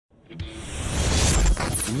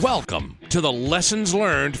Welcome to the Lessons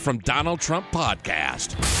Learned from Donald Trump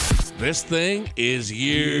podcast. This thing is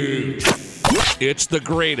huge. It's the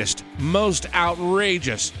greatest, most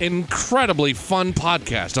outrageous, incredibly fun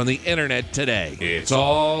podcast on the internet today. It's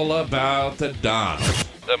all about the Donald.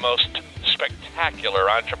 The most spectacular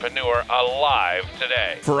entrepreneur alive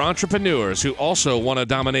today. For entrepreneurs who also want to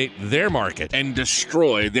dominate their market and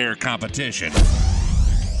destroy their competition.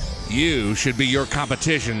 You should be your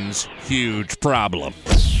competition's huge problem.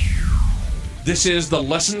 This is the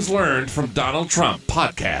Lessons Learned from Donald Trump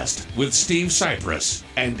podcast with Steve Cypress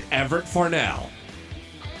and Everett Farnell.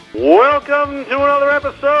 Welcome to another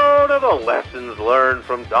episode of the Lessons Learned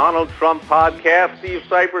from Donald Trump podcast. Steve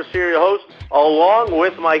Cypress here, your host, along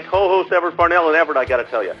with my co-host Everett Farnell. And Everett, I got to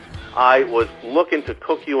tell you, I was looking to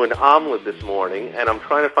cook you an omelet this morning, and I'm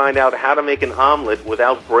trying to find out how to make an omelet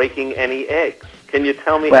without breaking any eggs. Can you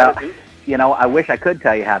tell me how to do that? You know, I wish I could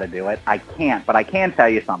tell you how to do it. I can't, but I can tell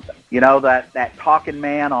you something. You know, that talking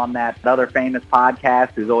man on that other famous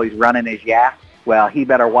podcast who's always running his yap? Well, he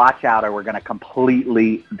better watch out or we're going to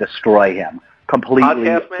completely destroy him.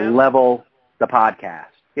 Completely level the podcast.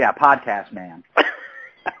 Yeah, podcast man.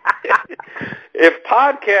 If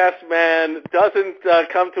podcast man doesn't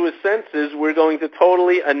come to his senses, we're going to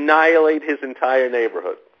totally annihilate his entire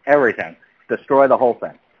neighborhood. Everything. Destroy the whole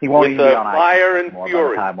thing. He won't with even be on fire and anymore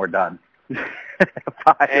fury. By the time we're done.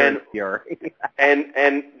 Fire and fury.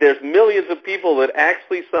 and there's millions of people that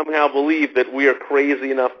actually somehow believe that we are crazy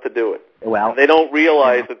enough to do it. Well, they don't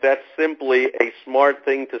realize that that's simply a smart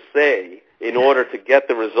thing to say in order to get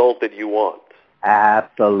the result that you want.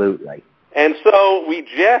 Absolutely. And so we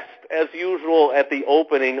jest, as usual, at the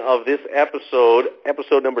opening of this episode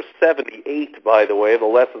number 78, by the way, the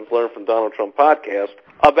Lessons Learned from Donald Trump podcast,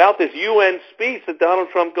 about this UN speech that Donald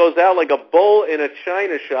Trump goes out like a bull in a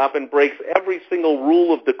china shop and breaks every single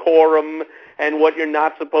rule of decorum and what you're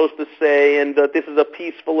not supposed to say, and this is a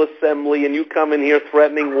peaceful assembly, and you come in here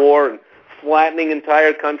threatening war and flattening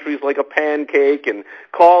entire countries like a pancake and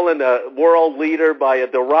calling a world leader by a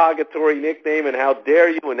derogatory nickname, and how dare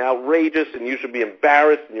you, and outrageous, and you should be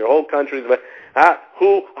embarrassed, and your whole country's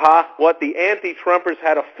what the anti-Trumpers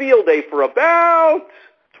had a field day for about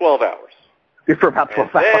 12 hours. For about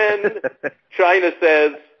 12 hours. And then China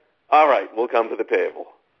says, all right, we'll come to the table.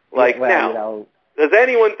 Like, well, now, you know, does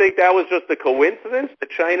anyone think that was just a coincidence that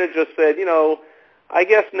China just said, you know, I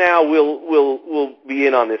guess now we'll be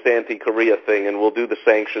in on this anti-Korea thing, and we'll do the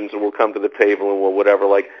sanctions, and we'll come to the table, and we'll whatever.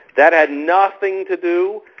 Like, that had nothing to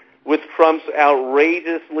do with Trump's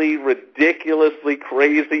outrageously, ridiculously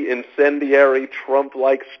crazy, incendiary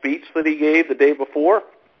Trump-like speech that he gave the day before?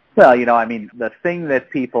 Well, you know, I mean, the thing that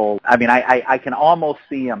people, I mean, I can almost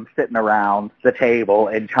see him sitting around the table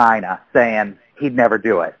in China saying he'd never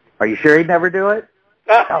do it. Are you sure he'd never do it?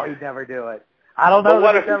 No, he'd never do it. I don't know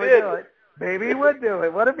what if if he'd he never did? do it. Maybe he would do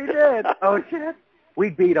it. What if he did? Oh, shit.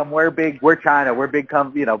 We'd beat them. We're big. We're China. We're big,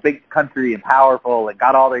 big country and powerful and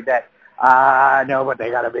got all their debt. No, but they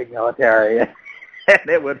got a big military. And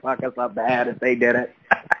it would fuck us up bad if they did it.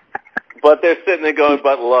 But they're sitting there going,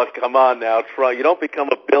 but look, come on now, Trump. You don't become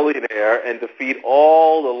a billionaire and defeat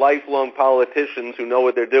all the lifelong politicians who know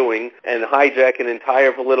what they're doing and hijack an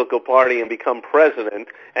entire political party and become president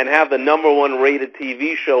and have the number one rated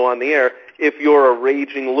TV show on the air if you're a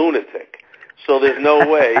raging lunatic. So there's no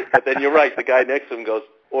way. But then you're right. The guy next to him goes,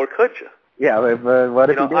 or could you? Yeah, what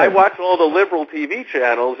if he did? I watch all the liberal TV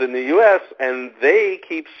channels in the U.S., and they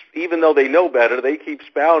keep, even though they know better, they keep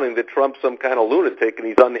spouting that Trump's some kind of lunatic, and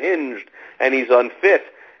he's unhinged, and he's unfit.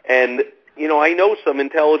 And, you know, I know some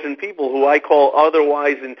intelligent people who I call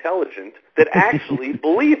otherwise intelligent that actually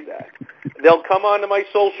believe that. They'll come onto my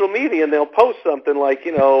social media, and they'll post something like,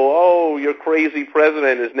 you know, oh, your crazy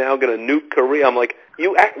president is now going to nuke Korea. I'm like,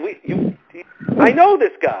 I know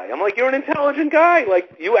this guy. I'm like, you're an intelligent guy. Like,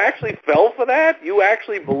 you actually fell for that? You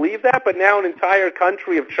actually believe that? But now an entire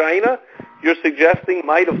country of China you're suggesting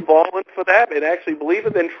might have fallen for that and actually believe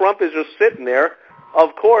it? Then Trump is just sitting there,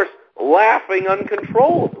 of course, laughing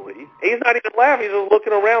uncontrollably. He's not even laughing. He's just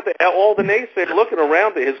looking around at all the naysayers, looking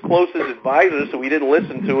around at his closest advisors, so he didn't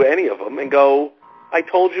listen to any of them, and go, I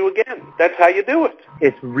told you again. That's how you do it.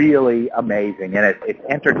 It's really amazing, and it's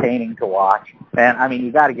entertaining to watch. And, I mean,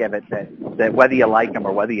 you got to give it that whether you like him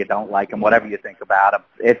or whether you don't like him, whatever you think about him,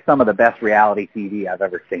 it's some of the best reality TV I've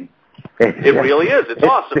ever seen. It really is. It's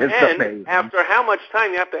awesome. It's and amazing. After how much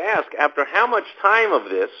time, you have to ask, after how much time of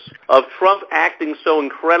this, of Trump acting so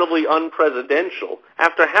incredibly unpresidential,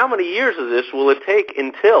 after how many years of this will it take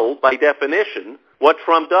until, by definition, what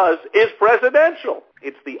Trump does is presidential?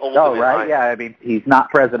 It's the ultimate. Oh, right, yeah. I mean, he's not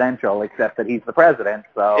presidential, except that he's the president.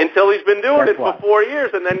 So until he's been doing it for what? 4 years,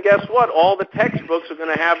 and then guess what? All the textbooks are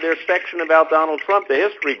going to have their section about Donald Trump, the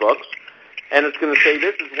history books, and it's going to say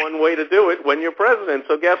this is one way to do it when you're president.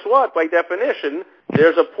 So guess what? By definition,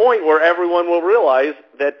 there's a point where everyone will realize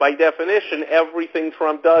that by definition, everything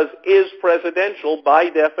Trump does is presidential by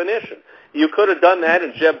definition. You could have done that,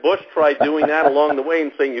 and Jeb Bush tried doing that along the way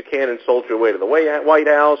and saying you can't insult your way to the White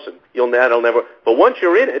House, and that'll never. But once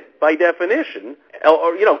you're in it, by definition,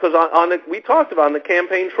 or because we talked about on the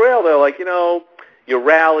campaign trail, they're like, your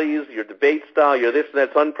rallies, your debate style, your this and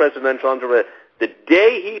that's unpresidential. The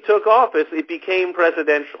day he took office, it became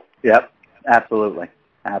presidential. Yep, absolutely.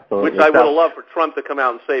 Absolutely. Which I would have loved for Trump to come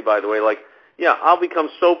out and say, by the way, like, yeah, I'll become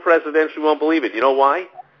so presidential you won't believe it. You know why?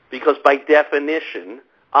 Because by definition,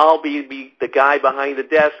 I'll be the guy behind the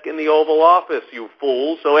desk in the Oval Office, you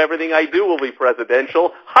fool, so everything I do will be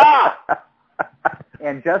presidential. Ha!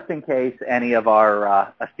 And just in case any of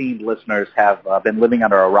our esteemed listeners have been living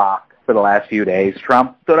under a rock for the last few days,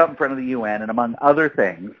 Trump stood up in front of the UN and, among other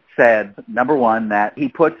things, said, number one, that he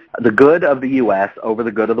puts the good of the U.S. over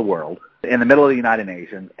the good of the world in the middle of the United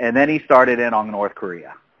Nations, and then he started in on North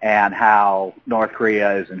Korea and how North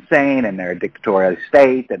Korea is insane and they're a dictatorial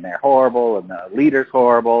state and they're horrible and the leader's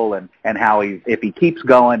horrible and how if he keeps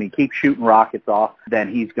going, he keeps shooting rockets off, then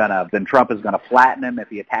Trump is gonna flatten him. If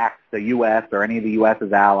he attacks the U.S. or any of the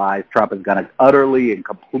U.S.'s allies, Trump is gonna utterly and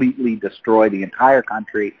completely destroy the entire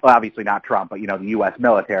country. Well, obviously not Trump, but the U.S.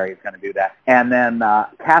 military is gonna do that. And then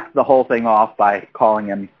caps the whole thing off by calling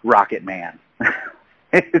him Rocket Man.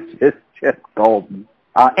 It's just golden.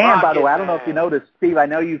 And by the way, I don't know if you noticed, Steve, I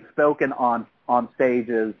know you've spoken on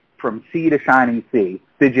stages from sea to shining sea.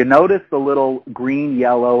 Did you notice the little green,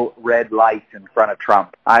 yellow, red lights in front of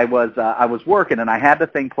Trump? I was working, and I had the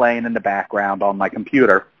thing playing in the background on my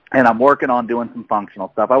computer, and I'm working on doing some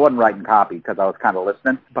functional stuff. I wasn't writing copy because I was kind of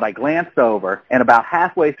listening, but I glanced over, and about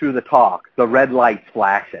halfway through the talk, the red light's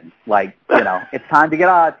flashing, like, it's time to get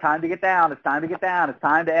on, it's time to get down, it's time to get down, it's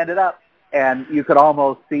time to end it up. And you could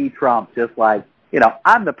almost see Trump just like,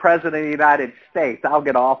 I'm the president of the United States. I'll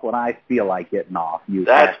get off when I feel like getting off.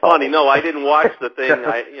 That's funny. No, I didn't watch the thing.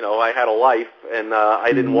 I had a life, and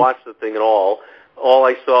I didn't watch the thing at all. All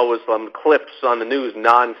I saw was some clips on the news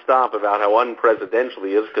nonstop about how unpresidential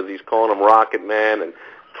he is because he's calling him Rocket Man and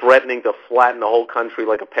threatening to flatten the whole country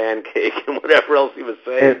like a pancake and whatever else he was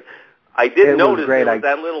saying. I did notice there was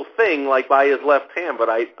that little thing like by his left hand, but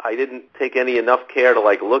I didn't take enough care to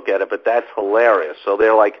like look at it. But that's hilarious. So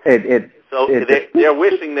they're like, they're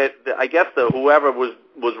wishing that I guess whoever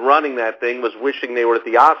was running that thing was wishing they were at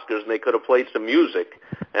the Oscars and they could have played some music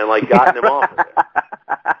and like gotten him off of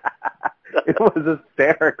it. It was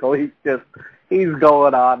hysterical. He's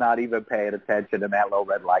going on, not even paying attention to that little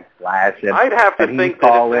red light flash. I'd have to think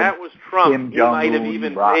that if that was Trump, he might have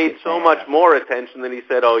even paid so much more attention that he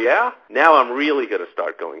said, oh, yeah? Now I'm really going to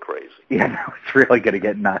start going crazy. Yeah, now it's really going to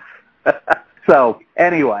get nuts. So,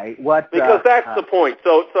 anyway, because that's the point.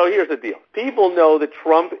 So here's the deal. People know that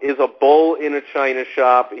Trump is a bull in a china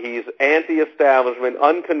shop. He's anti-establishment,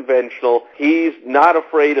 unconventional. He's not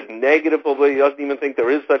afraid of negative publicity. He doesn't even think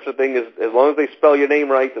there is such a thing as long as they spell your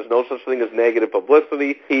name right, there's no such thing as negative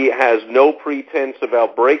publicity. He has no pretense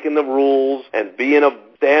about breaking the rules and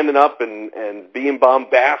standing up and being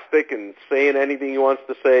bombastic and saying anything he wants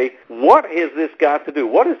to say. What has this got to do?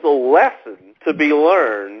 What is the lesson to be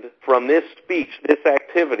learned from this speech, this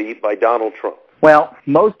activity by Donald Trump? Well,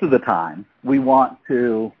 most of the time, we want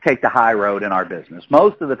to take the high road in our business.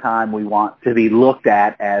 Most of the time, we want to be looked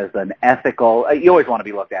at as an ethical, you always want to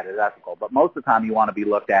be looked at as ethical, but most of the time you want to be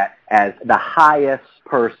looked at as the highest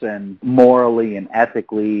person morally and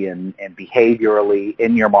ethically and behaviorally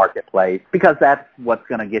in your marketplace because that's what's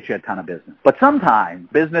going to get you a ton of business. But sometimes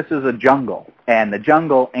business is a jungle, and the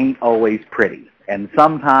jungle ain't always pretty. And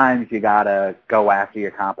sometimes you got to go after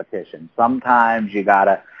your competition. Sometimes you got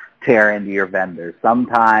to tear into your vendors.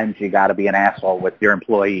 Sometimes you got to be an asshole with your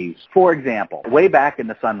employees. For example, way back in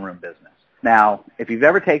the sunroom business. Now, if you've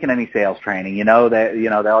ever taken any sales training, you know that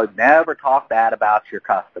they'll never talk bad about your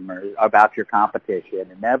customers, about your competition,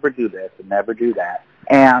 and never do this and never do that.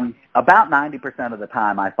 And about 90% of the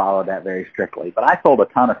time, I followed that very strictly. But I sold a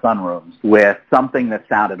ton of sunrooms with something that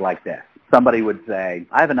sounded like this. Somebody would say,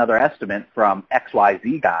 I have another estimate from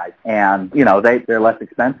XYZ guys, and, they're less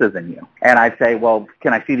expensive than you. And I'd say, well,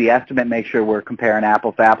 can I see the estimate, make sure we're comparing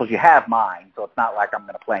apples to apples? You have mine, so it's not like I'm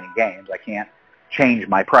going to play any games. I can't change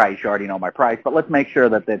my price. You already know my price. But let's make sure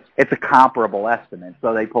that it's a comparable estimate.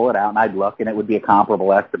 So they pull it out, and I'd look, and it would be a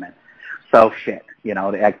comparable estimate. So, You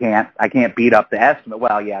know, I can't beat up the estimate.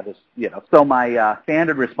 Well, yeah, so my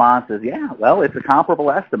standard response is, yeah, well, it's a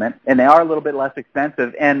comparable estimate, and they are a little bit less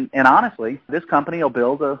expensive. And honestly, this company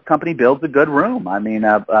builds a good room. I mean,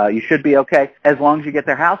 you should be okay as long as you get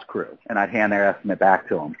their house crew. And I'd hand their estimate back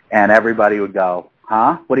to them, and everybody would go,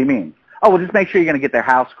 huh? What do you mean? Oh, well, just make sure you're going to get their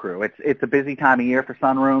house crew. It's a busy time of year for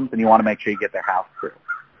sunrooms, and you want to make sure you get their house crew.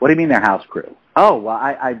 What do you mean their house crew? Oh,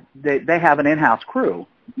 well, they have an in-house crew,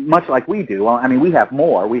 much like we do. Well, I mean, we have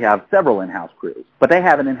more. We have several in-house crews. But they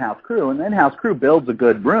have an in-house crew, and the in-house crew builds a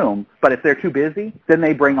good room. But if they're too busy, then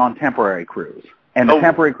they bring on temporary crews. And the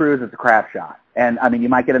temporary crews, it's a crap shot. And, I mean, you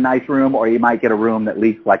might get a nice room, or you might get a room that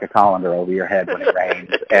leaks like a colander over your head when it rains,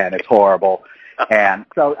 and it's horrible. And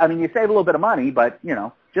so, I mean, you save a little bit of money, but, you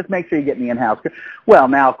know, just make sure you get in the in-house crew. Well,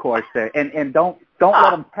 now, of course, and don't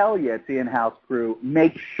let them tell you it's the in-house crew.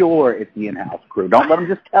 Make sure it's the in-house crew. Don't let them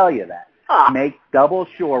just tell you that. Make double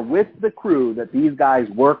sure with the crew that these guys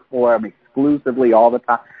work for them exclusively all the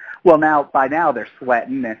time. Well, by now they're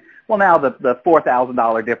sweating. And, well, now the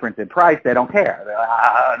 $4,000 difference in price, they don't care. They're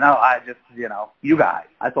like, no, I just, you know, you guys.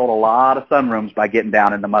 I sold a lot of sunrooms by getting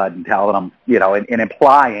down in the mud and telling them, you know, and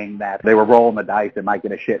implying that they were rolling the dice and might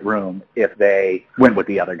get a shit room if they went with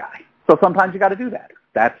the other guy. So sometimes you got to do that.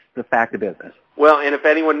 That's the fact of business. Well, and if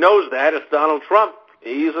anyone knows that, it's Donald Trump.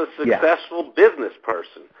 He's a successful business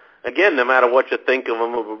person. Again, no matter what you think of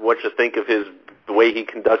him or what you think of the way he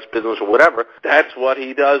conducts business or whatever, that's what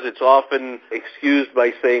he does. It's often excused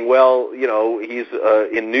by saying, well, you know, he's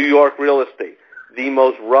in New York real estate, the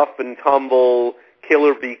most rough and tumble,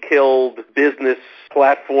 killer-be-killed business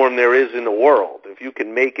platform there is in the world. If you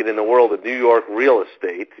can make it in the world of New York real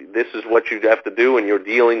estate, this is what you'd have to do, and you're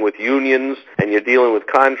dealing with unions, and you're dealing with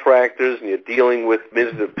contractors, and you're dealing with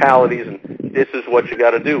municipalities, and this is what you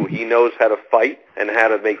got to do. He knows how to fight and how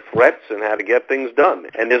to make threats and how to get things done.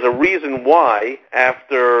 And there's a reason why,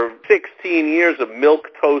 after 16 years of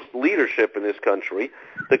milquetoast leadership in this country,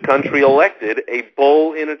 the country elected a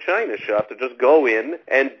bull in a china shop to just go in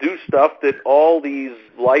and do stuff that all these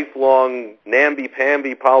lifelong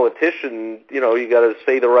namby-pamby politicians, you know, you got to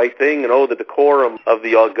say the right thing, and the decorum of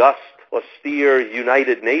the august, austere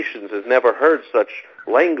United Nations has never heard such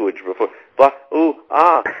language before. But, no.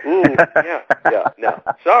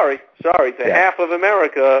 Sorry. To half of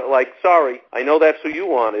America, sorry. I know that's who you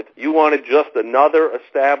wanted. You wanted just another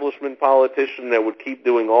establishment politician that would keep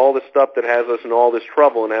doing all the stuff that has us in all this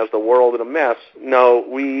trouble and has the world in a mess. No,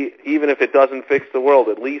 even if it doesn't fix the world,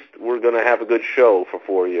 at least we're going to have a good show for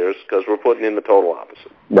 4 years because we're putting in the total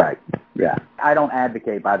opposite. Right. Yeah. I don't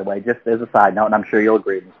advocate, by the way, just as a side note, and I'm sure you'll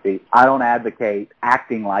agree with me, Steve, I don't advocate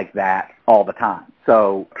acting like that all the time.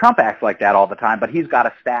 So Trump acts like that all the time, but he's got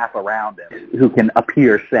a staff around him who can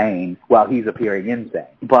appear sane while he's appearing insane.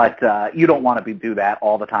 But you don't want to do that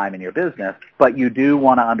all the time in your business, but you do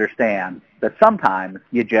want to understand that sometimes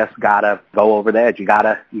you just gotta go over the edge. You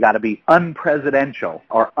gotta be unpresidential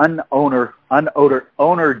or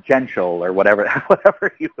ownergential or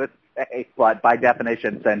whatever you would say. But by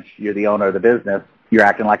definition, since you're the owner of the business, you're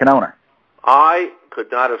acting like an owner. I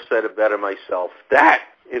could not have said it better myself. That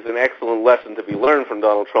is an excellent lesson to be learned from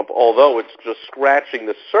Donald Trump, although it's just scratching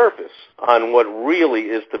the surface on what really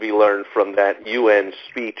is to be learned from that UN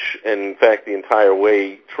speech, and in fact the entire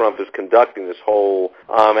way Trump is conducting this whole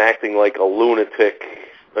acting like a lunatic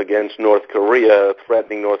against North Korea,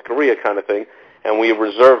 threatening North Korea kind of thing. And we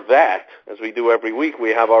reserve that, as we do every week.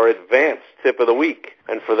 We have our advanced tip of the week.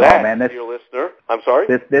 And for that, dear listener, I'm sorry?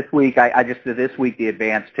 This week, this week the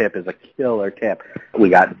advanced tip is a killer tip. We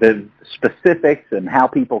got the specifics and how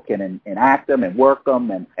people can enact them and work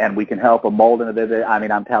them, and we can help them mold into this. I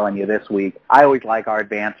mean, I'm telling you, this week, I always like our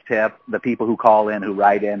advanced tip. The people who call in, who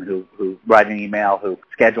write in, who write an email, who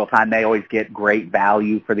schedule time, they always get great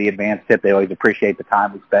value for the advanced tip. They always appreciate the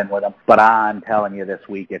time we spend with them. But I'm telling you, this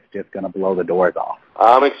week, it's just going to blow the doors off.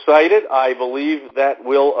 I'm excited. I believe that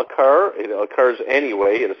will occur. It occurs anyway.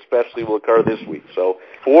 It especially will occur this week. So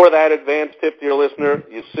for that advanced tip, dear listener,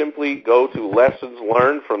 you simply go to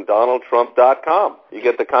lessonslearnedfromdonaldtrump.com. You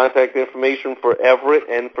get the contact information for Everett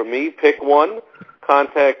and for me. Pick one,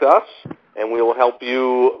 contact us, and we will help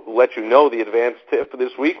you, let you know the advanced tip for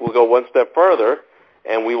this week. We'll go one step further,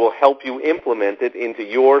 and we will help you implement it into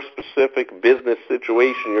your specific business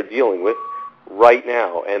situation you're dealing with right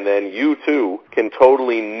now, and then you too can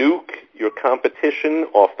totally nuke your competition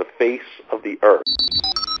off the face of the earth.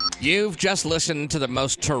 You've just listened to the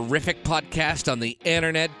most terrific podcast on the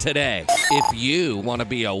internet today. If you want to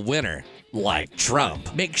be a winner like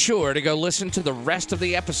Trump, make sure to go listen to the rest of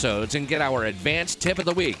the episodes and get our advanced tip of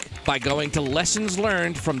the week by going to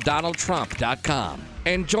lessonslearnedfromdonaldtrump.com.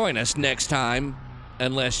 And join us next time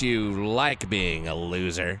Unless you like being a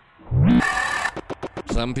loser.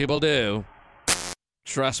 Some people do.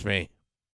 Trust me.